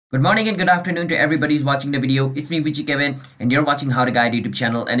Good morning and good afternoon to everybody who's watching the video. It's me, Vici Kevin, and you're watching How to Guide YouTube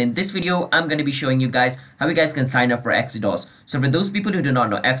channel. And in this video, I'm going to be showing you guys how you guys can sign up for Exodus. So for those people who do not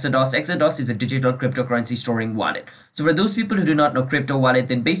know Exodus is a digital cryptocurrency storing wallet. So for those people who do not know crypto wallet,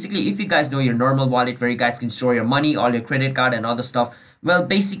 then basically if you guys know your normal wallet where you guys can store your money, all your credit card and other stuff, well,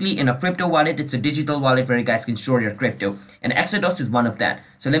 basically in a crypto wallet, it's a digital wallet where you guys can store your crypto. And Exodus is one of that.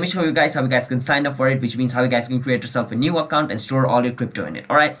 So let me show you guys how you guys can sign up for it, which means how you guys can create yourself a new account and store all your crypto in it.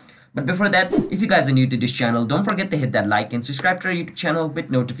 All right. But before that, if you guys are new to this channel, don't forget to hit that like and subscribe to our YouTube channel with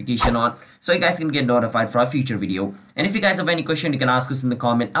notification on so you guys can get notified for our future video. And if you guys have any question, you can ask us in the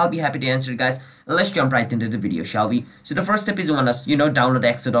comment. I'll be happy to answer it, guys. And let's jump right into the video, shall we? So the first step is you want to, download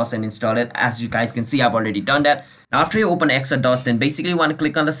Exodus and install it. As you guys can see, I've already done that. Now, after you open Exodus, then basically you want to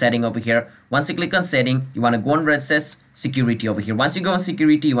click on the setting over here. Once you click on setting, you want to go on where it says security over here. Once you go on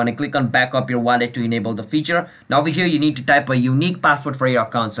security, you want to click on backup your wallet to enable the feature. Now over here, you need to type a unique password for your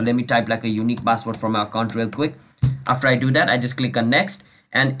account. So let me type like a unique password for my account real quick. After I do that, I just click on next.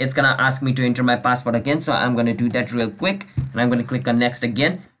 And it's gonna ask me to enter my password again, so I'm gonna do that real quick, and I'm gonna click on next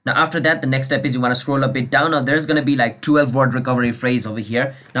again. Now after that, the next step is you want to scroll a bit down. Now there's gonna be like 12 word recovery phrase over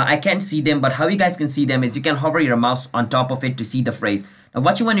here. Now I can't see them, but how you guys can see them is you can hover your mouse on top of it to see the phrase. Now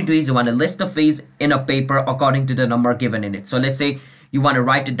what you want to do is you want to list the phrase in a paper according to the number given in it. So let's say you want to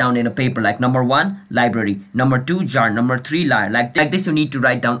write it down in a paper like number 1 library, number 2 jar, number 3 liar. Like this, you need to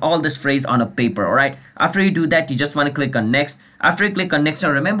write down all this phrase on a paper. All right, after you do that, you just want to click on next. After you click on next,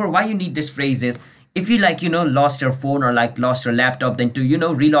 now remember why you need this phrase is if you lost your phone or lost your laptop, then to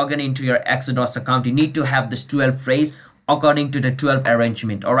relog in into your Exodus account, you need to have this 12 phrase according to the 12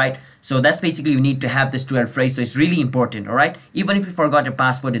 arrangement. All right, so that's basically you need to have this 12 phrase. So it's really important. All right, even if you forgot your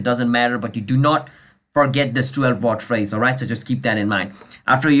password, it doesn't matter, but you do not forget this 12 word phrase. All right, so just keep that in mind.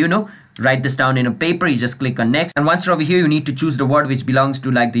 After write this down in a paper, you just click on next, and once you're over here, you need to choose the word which belongs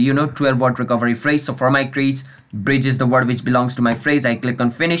to the 12 word recovery phrase. So for my case, bridge is the word which belongs to my phrase. I click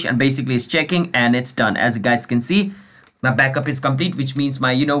on finish, and basically it's checking, and it's done. As you guys can see, my backup is complete, which means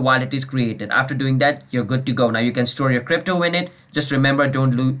my wallet is created. After doing that, you're good to go. Now you can store your crypto in it. Just remember,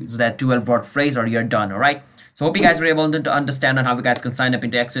 don't lose that 12 word phrase or you're done. All right, so hope you guys were able to understand on how you guys can sign up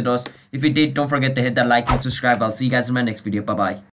into Exodus. If you did, don't forget to hit that like and subscribe. I'll see you guys in my next video. Bye bye.